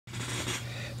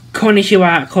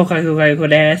Konnichiwa,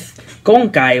 kodes,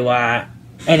 gongai wa.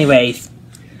 Anyways,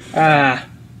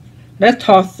 let's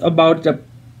talk about the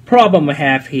problem I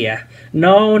have here.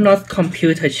 No, not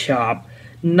computer shop,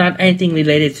 not anything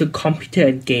related to computer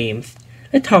and games.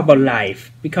 Let's talk about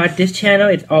life, because this channel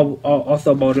is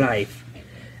also about life.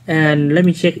 And let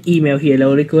me check email here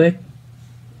really quick.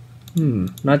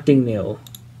 Nothing new.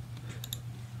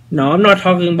 No, I'm not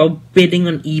talking about bidding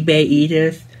on eBay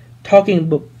either. Talking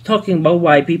about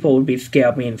why people would be scared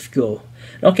of me in school.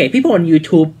 Okay, people on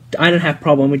YouTube, I don't have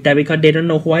problem with that because they don't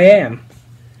know who I am.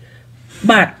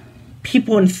 But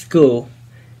people in school,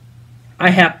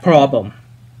 I have problem.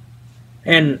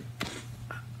 And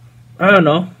I don't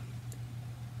know.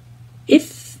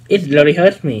 It really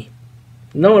hurts me.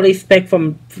 No respect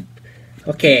from.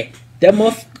 Okay,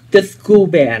 the school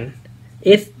ban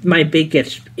is my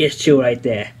biggest issue right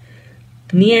there.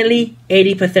 Nearly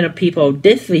 80% of people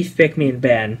disrespect me in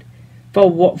band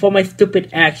for my stupid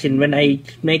action when I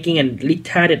making a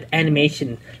retarded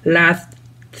animation last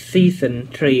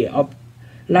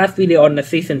video on the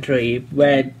season 3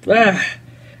 where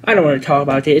I don't want to talk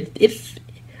about it. It's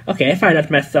okay. I find that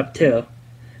messed up too.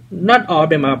 Not all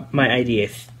of them are my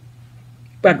ideas,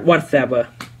 but whatever.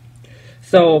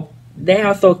 So there's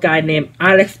also a guy named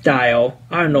Alex Dial.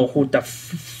 I don't know who the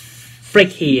frick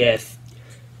he is.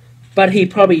 But he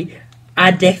probably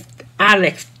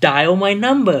Alex dial my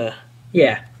number.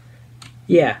 Yeah.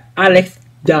 Alex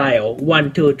dial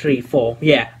 1 2 3 4.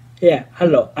 Yeah.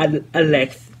 Hello,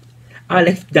 Alex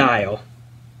dial.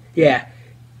 Yeah.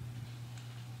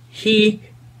 He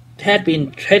had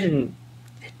been threatening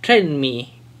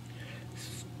me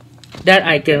that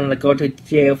I gonna go to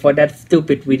jail for that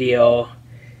stupid video.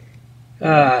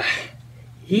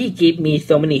 He gave me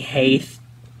so many hate.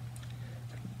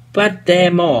 But there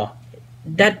are more.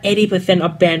 That 80%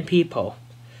 of band people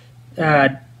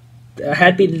had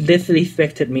been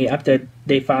disrespected me after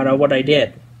they found out what I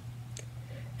did.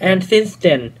 And since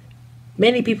then,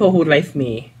 many people who like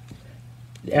me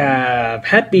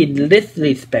have been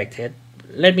disrespected.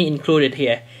 Let me include it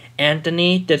here.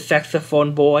 Anthony, the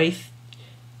saxophone boys,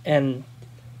 and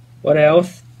what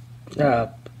else?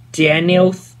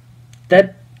 Daniels,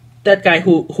 that guy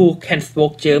who can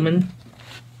speak German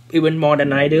even more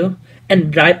than I do,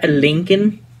 and drive a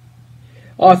Lincoln,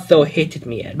 also hated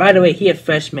me. By the way, he a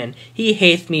freshman. He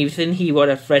hates me since he was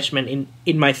a freshman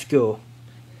in my school.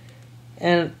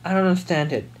 And I don't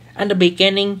understand it. At the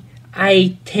beginning,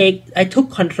 I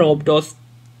took control of those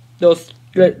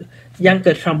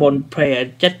younger trombone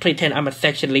players, just pretend I'm a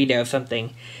section leader or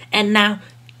something. And now,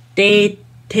 they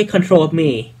take control of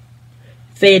me.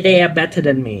 Say they are better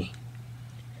than me.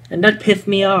 And that pissed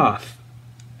me off.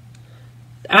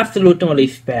 Absolute no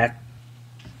respect.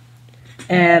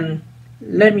 And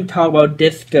let me talk about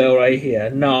this girl right here.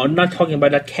 No, I'm not talking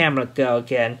about that camera girl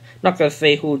again. Not gonna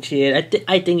say who she is.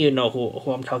 I think you know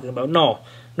who I'm talking about. No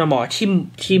more.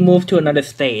 She moved to another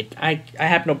state. I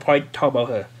have no point to talk about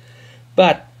her.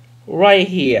 But right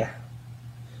here,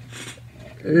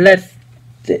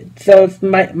 so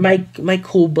my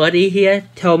cool buddy here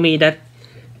tell me that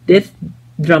this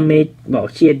drum major, well,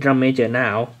 she a drum major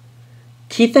now.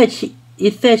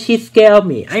 It says she scared of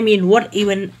me. I mean, what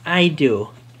even I do?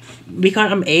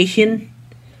 Because I'm Asian?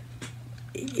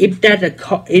 If that's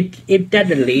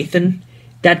the reason,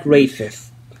 that's racist.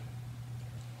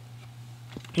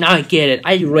 Now I get it.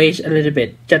 I rage a little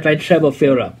bit, just like Trevor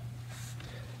Phillip.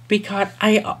 Because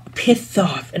I pissed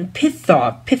off.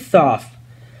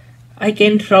 I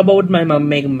get in trouble with my mom,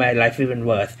 making my life even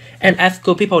worse. And at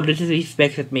school, people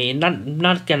disrespected me.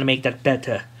 Not gonna make that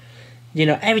better. You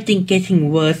know, everything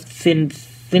getting worse since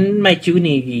my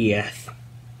junior years.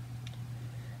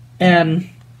 And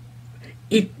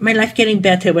my life getting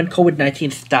better when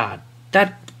COVID-19 start.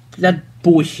 That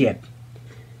bullshit.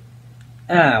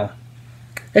 Let's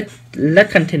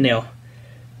continue.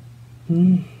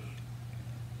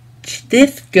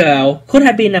 This girl could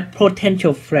have been a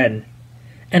potential friend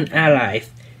and ally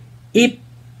if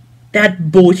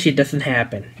that bullshit doesn't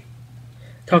happen.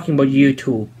 Talking about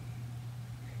YouTube.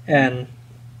 And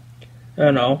I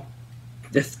don't know,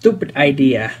 the stupid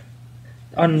idea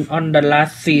on the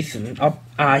last season of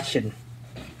Archon.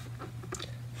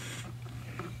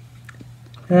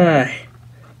 And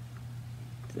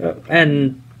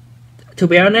to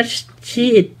be honest,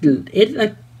 she is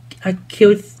a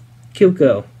cute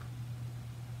girl.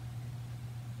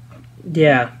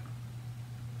 Yeah.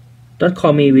 Don't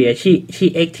call me weird. She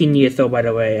 18 years old, by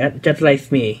the way, just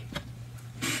like me.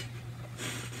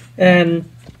 And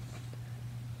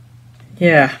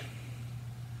yeah,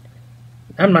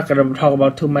 I'm not gonna talk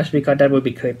about too much because that would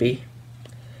be creepy.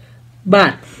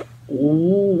 But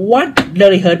what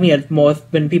really hurt me at most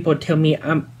when people tell me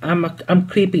I'm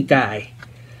creepy guy.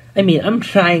 I mean, I'm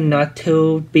trying not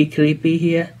to be creepy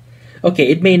here. Okay,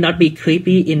 it may not be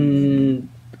creepy in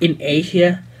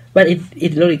Asia, but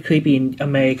it's really creepy in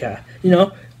America. You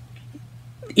know,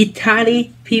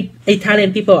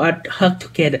 Italian people are hugged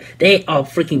together. They are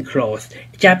freaking close.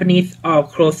 Japanese are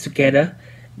close together,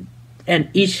 and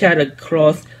each other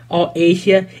close. All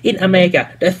Asia, in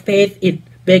America, the space is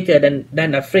bigger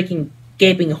than a freaking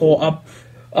gaping hole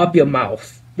of your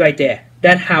mouth right there.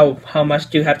 That's how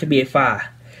much you have to be far.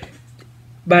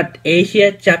 But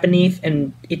Asia, Japanese,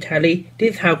 and Italy,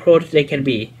 this is how close they can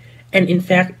be. And in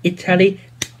fact, Italy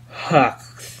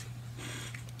hugs.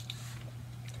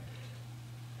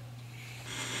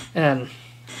 And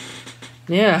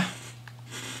yeah,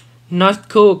 not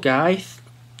cool, guys.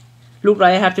 Look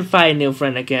like I have to find a new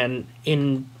friend again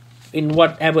in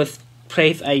whatever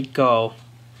place I go.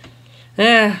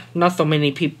 Not so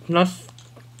many people.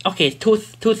 Okay.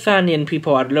 Tucsonian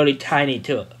people are really tiny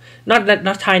too.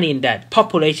 Not tiny in that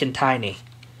population tiny.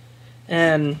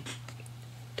 And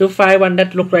to find one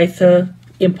that look like her,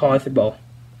 impossible.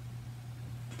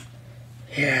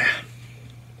 Yeah.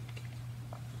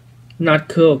 Not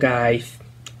cool, guys.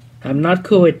 I'm not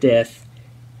cool with this.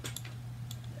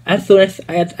 As soon as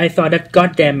I saw that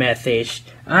goddamn message,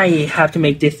 I have to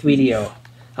make this video.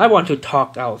 I want to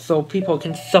talk out so people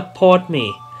can support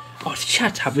me. Oh,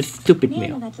 shut up with stupid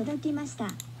mail.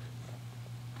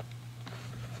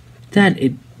 That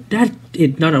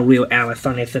is not a real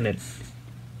Amazon, isn't it?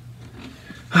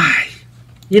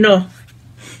 You know,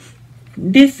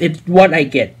 this is what I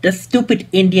get. The stupid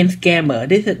Indian scammer.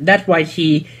 That's why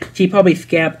she probably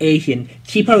scam Asian.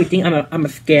 She probably think I'm a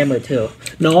scammer too.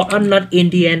 No, I'm not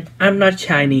Indian. I'm not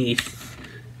Chinese.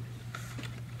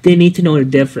 They need to know the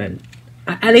difference.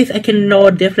 At least I can know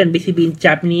the difference between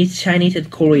Japanese, Chinese,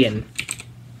 and Korean.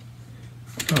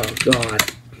 Oh God.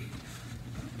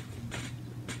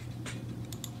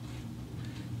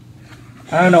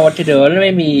 I don't know what to do.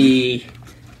 Maybe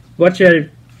what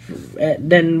should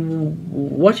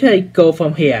I go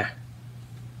from here?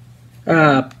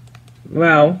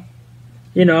 Well,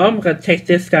 you know, I'm gonna take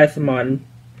this guy some on.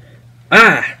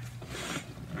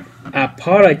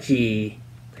 Apology,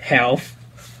 health.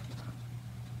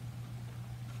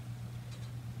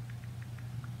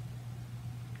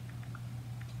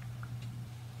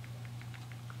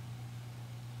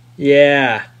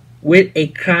 Yeah, with a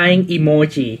crying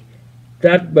emoji.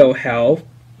 That will help.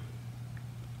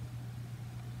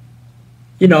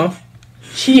 You know,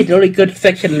 she is really good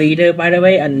section leader, by the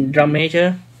way, and drum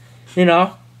major. You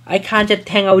know, I can't just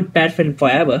hang out with bad friends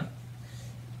forever.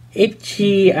 If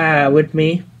she with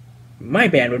me, my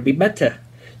band would be better.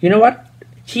 You know what?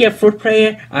 She a flute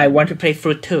player, I want to play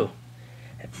flute too.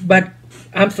 But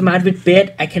I'm smart with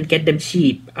bed, I can get them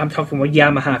cheap. I'm talking about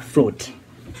Yamaha flute.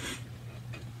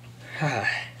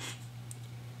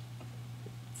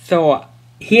 So,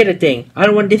 here's the thing. I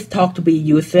don't want this talk to be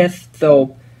useless,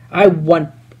 so I want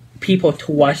people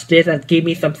to watch this and give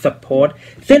me some support.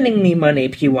 Sending me money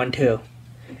if you want to.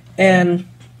 And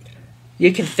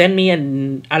you can send me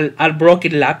an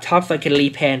broken laptop so I can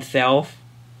repair and sell.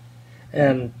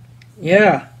 And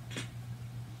yeah.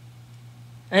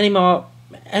 Any more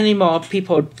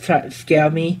people try to scare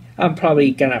me, I'm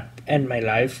probably gonna end my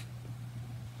life.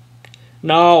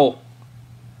 No.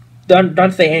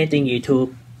 Don't say anything,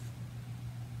 YouTube.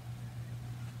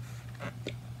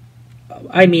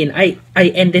 I mean, I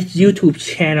end this YouTube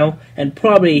channel and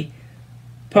probably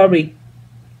gonna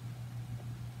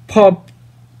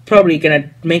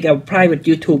make a private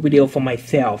YouTube video for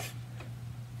myself.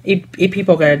 If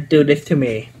people gonna do this to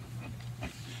me.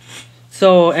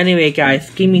 So anyway,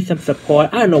 guys, give me some support.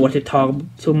 I don't know what to talk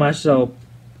too much, so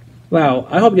well,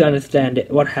 I hope you understand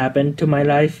what happened to my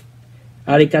life.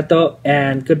 Arigato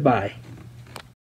and goodbye.